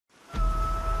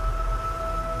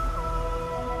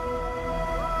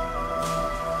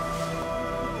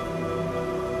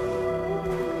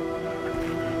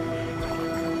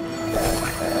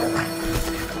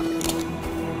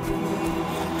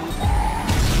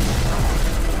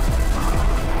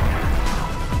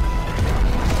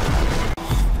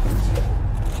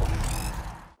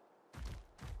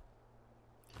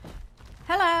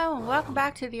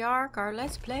back to the Ark, our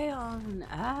Let's Play on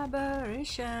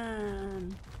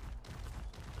Aberration.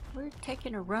 We're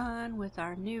taking a run with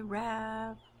our new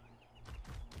Rav.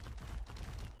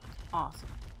 Awesome.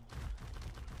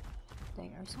 They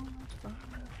are so much fun.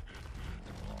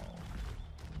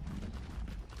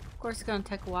 Of course it's gonna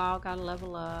take a while, gotta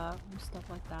level up and stuff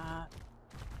like that.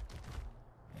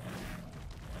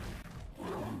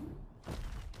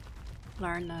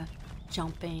 Learn the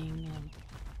jumping and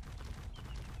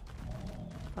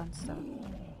fun stuff.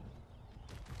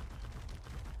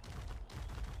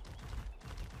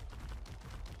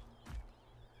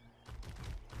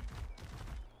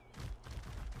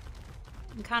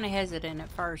 I'm kind of hesitant at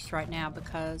first right now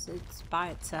because it's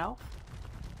by itself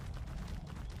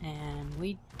and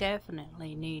we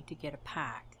definitely need to get a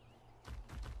pack.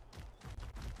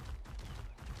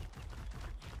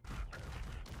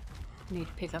 Need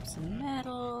to pick up some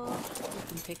metal, we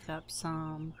can pick up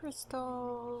some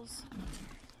crystals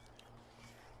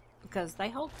because they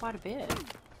hold quite a bit.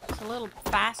 It's a little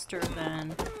faster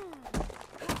than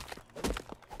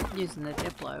using the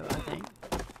Diplo, I think.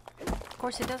 Of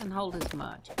course it doesn't hold as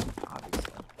much,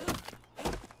 obviously.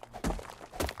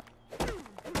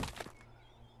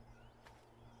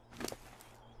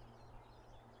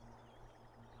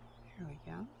 Here we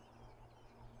go.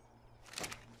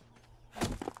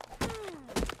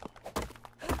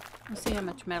 Let's see how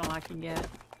much metal I can get.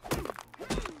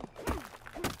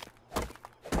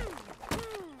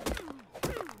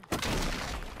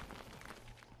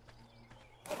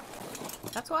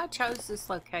 That's why I chose this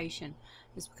location,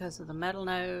 is because of the metal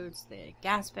nodes, the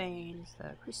gas veins,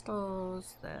 the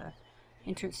crystals, the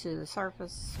entrance to the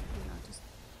surface. You know, just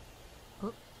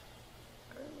whoop,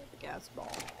 with the gas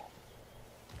ball.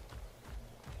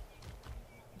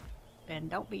 And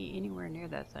don't be anywhere near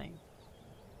that thing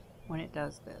when it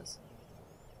does this.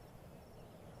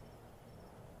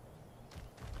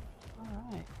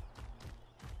 Alright.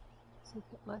 See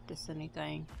if it left us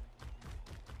anything.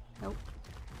 Nope.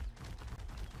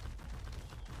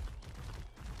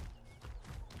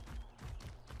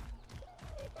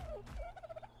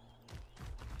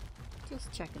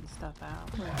 Just checking stuff out.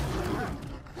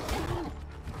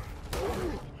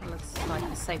 Looks like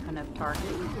a safe enough target.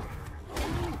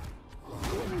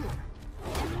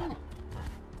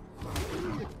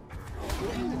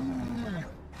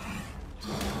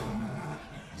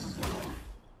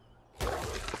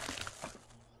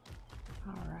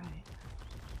 Alright.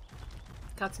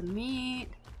 Got some meat.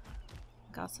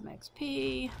 Got some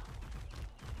XP.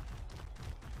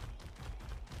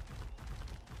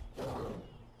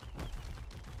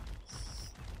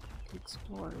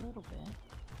 Explore a little bit.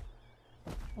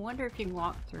 I wonder if you can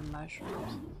walk through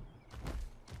mushrooms.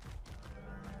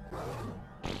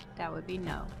 That would be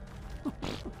no.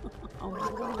 Oh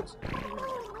my gosh.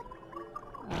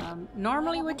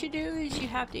 Normally what you do is you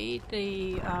have to eat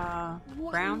the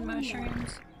brown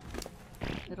mushrooms.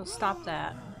 It'll stop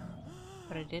that.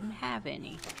 But I didn't have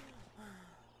any.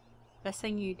 Best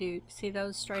thing you do, see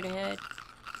those straight ahead?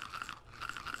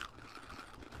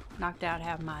 Knocked out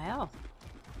half my health.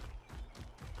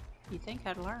 You think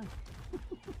I'd learn.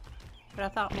 But I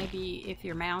thought maybe if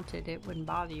you're mounted it wouldn't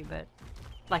bother you, but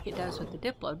like it does with the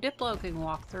Diplo. Diplo can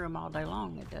walk through them all day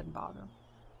long, it doesn't bother them.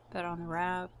 But on the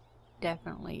Rav,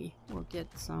 definitely will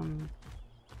get some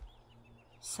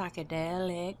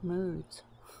psychedelic moods.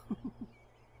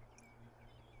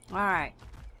 Alright.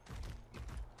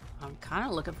 I'm kind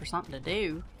of looking for something to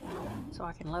do so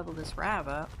I can level this Rav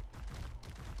up.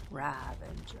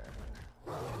 Ravager.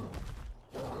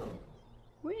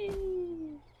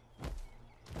 Whee!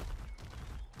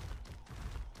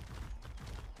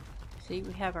 See,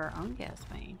 we have our own gas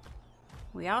vein.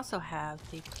 We also have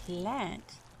the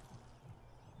plant.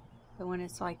 But when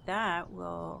it's like that,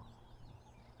 we'll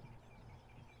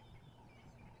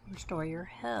restore your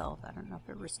health. I don't know if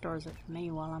it restores it for me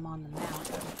while I'm on the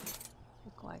mount.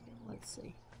 Look like it. Let's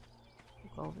see.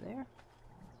 Look over there.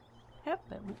 Yep,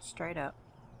 it went straight up.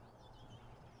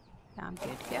 I'm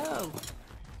good to go.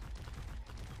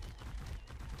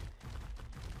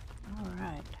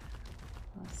 Alright,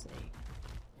 let's see.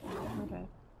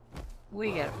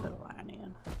 We gotta put a line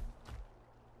in.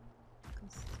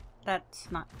 'Cause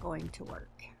that's not going to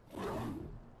work.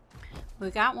 We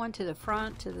got one to the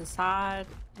front, to the side,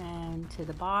 and to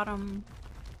the bottom.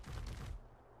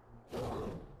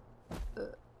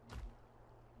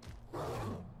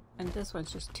 And this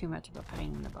one's just too much of a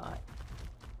pain in the butt.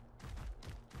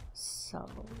 So,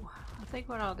 I think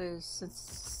what I'll do is,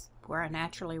 since where I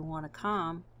naturally want to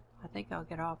come, I think I'll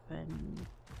get off and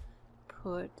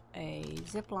put a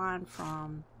zip line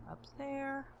from up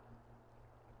there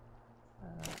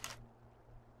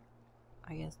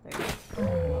I guess there.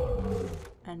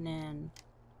 And then,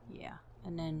 yeah.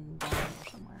 And then down here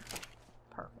somewhere.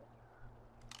 Perfect.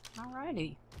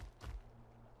 Alrighty.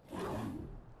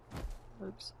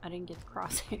 Oops, I didn't get the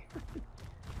crosshair.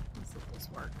 Let's see if this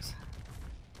works.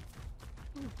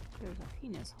 Ooh, there's a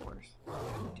penis horse.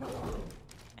 Jump.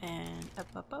 And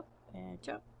up, and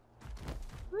jump.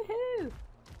 Woohoo!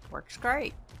 Works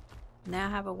great. Now I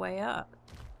have a way up.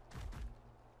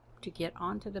 To get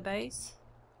onto the base.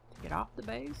 To get off the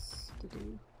base. To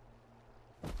do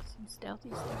some stealthy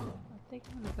stuff. I think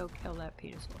I'm gonna go kill that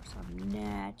penis horse. I'm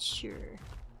not sure.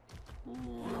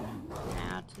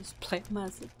 Now just play my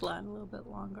zip line a little bit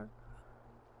longer.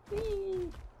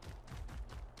 Whee!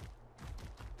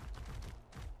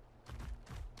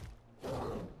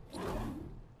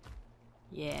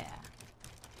 Yeah,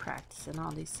 practicing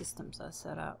all these systems I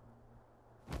set up.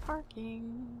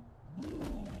 Parking.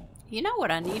 You know what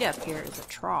I need up here is a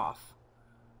trough.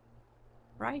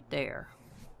 Right there.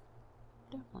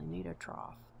 Definitely need a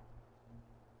trough.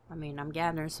 I mean, I'm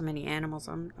gathering so many animals,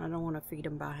 I don't want to feed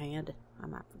them by hand. I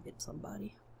might forget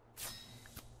somebody.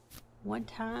 One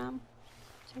time,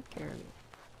 take care of it.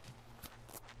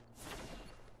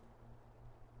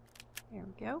 There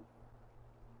we go.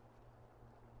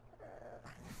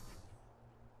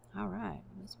 Alright,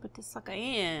 let's put this sucker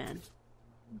in.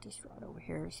 Just right over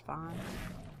here is fine.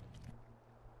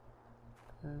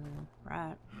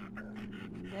 Right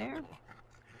there.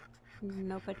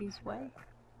 Nobody's way.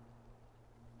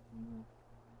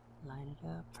 Line it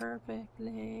up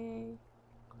perfectly.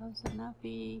 Close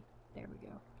enoughy. There we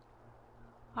go.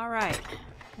 Alright.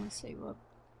 Let's see what.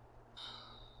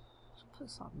 Let's put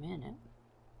something in it.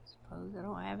 Suppose I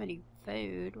don't have any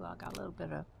food. Well, I got a little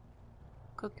bit of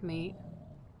cooked meat.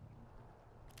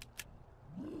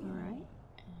 Alright.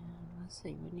 And let's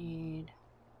see. We need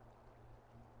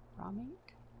raw meat.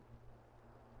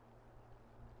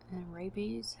 And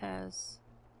rabies has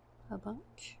a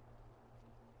bunch.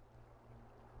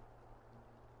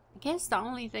 I guess the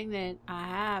only thing that I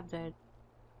have that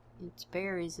eats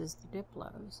berries is the diplo,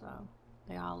 so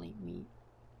they all eat meat.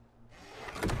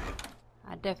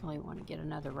 I definitely want to get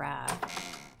another ride.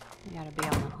 You gotta be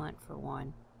on the hunt for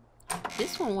one.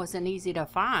 This one wasn't easy to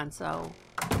find, so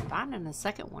finding a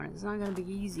second one is not gonna be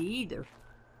easy either.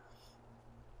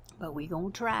 But we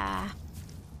gonna try.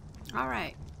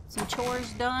 Alright, some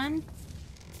chores done.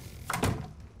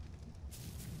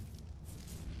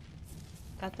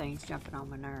 That thing's jumping on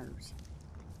my nerves.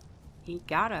 He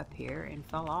got up here and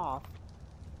fell off.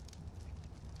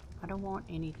 I don't want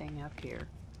anything up here.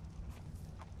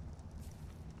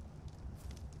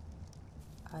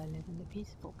 I live in the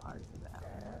peaceful part of the valley.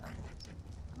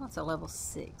 Oh, it's a level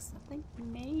 6. I think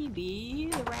maybe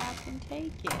the rat can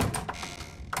take it.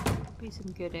 Be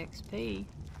some good XP.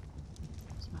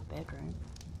 It's my bedroom.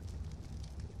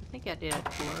 I think I did a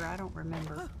tour. I don't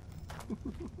remember.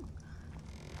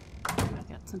 I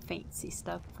got some fancy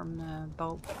stuff from the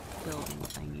boat building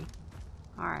thingy.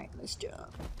 Alright, let's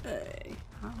jump. Hey.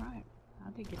 Alright.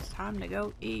 I think it's time to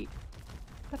go eat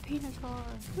the peanut bar.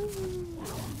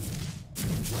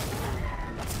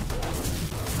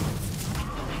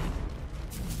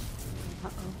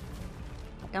 Uh-oh.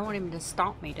 I don't want him to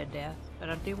stomp me to death, but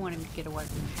I do want him to get away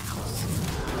from the house.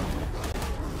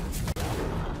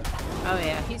 Oh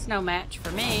yeah, he's no match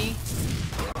for me.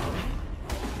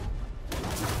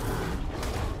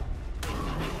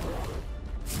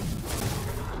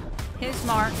 His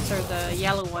marks are the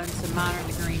yellow ones and mine are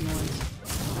the green ones.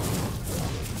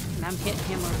 And I'm hitting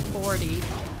him with 40.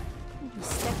 He's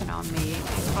stepping on me.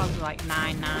 He's probably like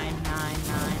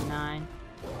 99999.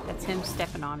 That's him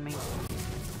stepping on me.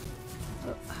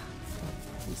 Oh,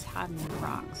 he's hiding in the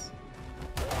rocks.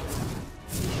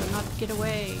 He shall not get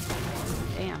away.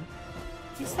 Damn.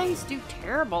 These things do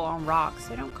terrible on rocks.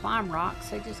 They don't climb rocks,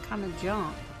 they just kind of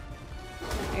jump.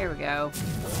 There we go.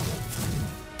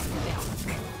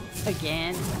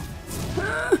 Again.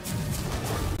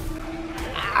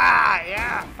 Ah,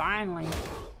 yeah, finally.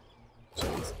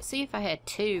 Jeez. See if I had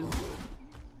 2.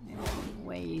 Yeah,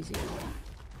 way easier.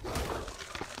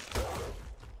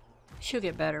 She'll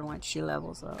get better once she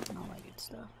levels up and all that good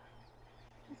stuff.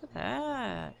 Look at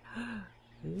that.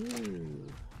 Ooh.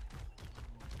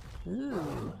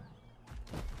 Ooh.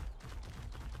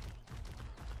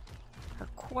 Her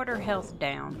quarter health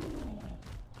down.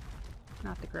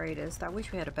 Not the greatest. I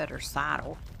wish we had a better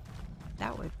saddle.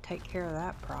 That would take care of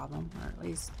that problem, or at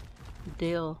least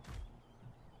deal.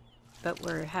 But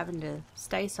we're having to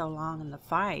stay so long in the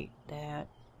fight that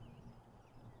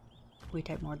we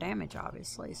take more damage,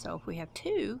 obviously. So if we have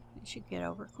 2, it should get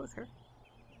over quicker.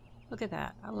 Look at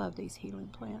that. I love these healing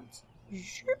plants.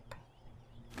 Zip.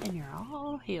 And you're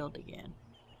all healed again.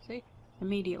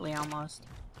 immediately almost.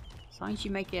 As long as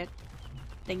you make it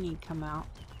thingy come out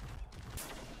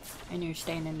and you're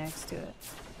standing next to it.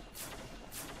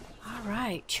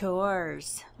 Alright,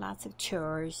 chores. Lots of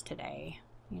chores today.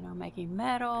 You know, making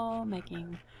metal,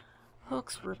 making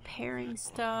hooks, repairing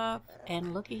stuff,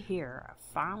 and looky here, I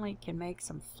finally can make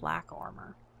some flak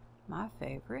armor. My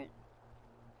favorite.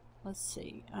 Let's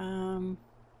see. I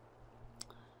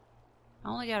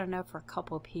only got enough for a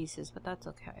couple of pieces, but that's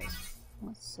okay.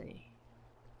 Let's see.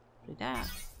 Do that.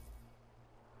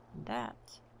 And that.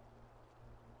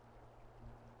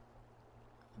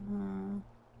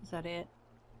 Is that it?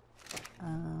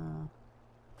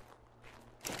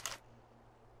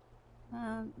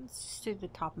 Let's just do the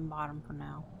top and bottom for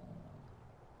now.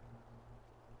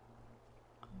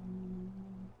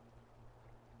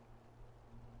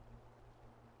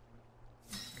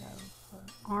 Let's go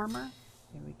for armor.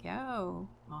 Here we go.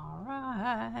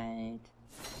 Alright.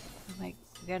 We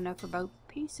got enough for both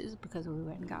pieces because we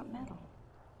went and got metal.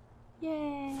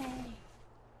 Yay!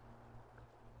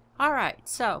 Alright,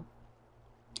 so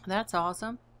that's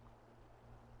awesome.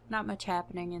 Not much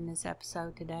happening in this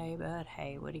episode today, but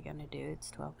hey, what are you gonna do?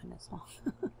 It's 12 minutes long.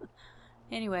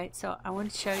 Anyway, so I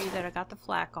wanted to show you that I got the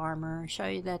flak armor. Show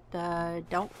you that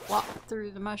don't walk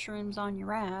through the mushrooms on your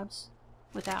rabs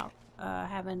without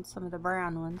having some of the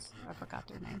brown ones. I forgot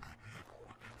their name.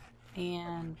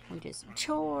 And we did some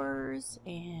chores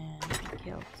and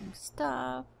killed some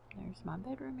stuff. There's my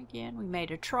bedroom again. We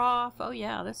made a trough. Oh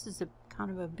yeah, this is a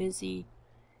kind of a busy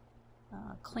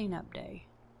cleanup day.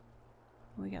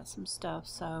 We got some stuff,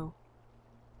 so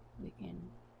we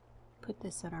can put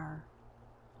this in our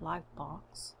life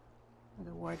box or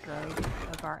the wardrobe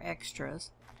of our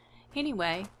extras.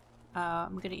 Anyway,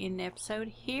 I'm going to end the episode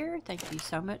here. Thank you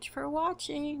so much for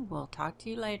watching. We'll talk to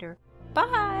you later.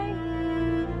 Bye!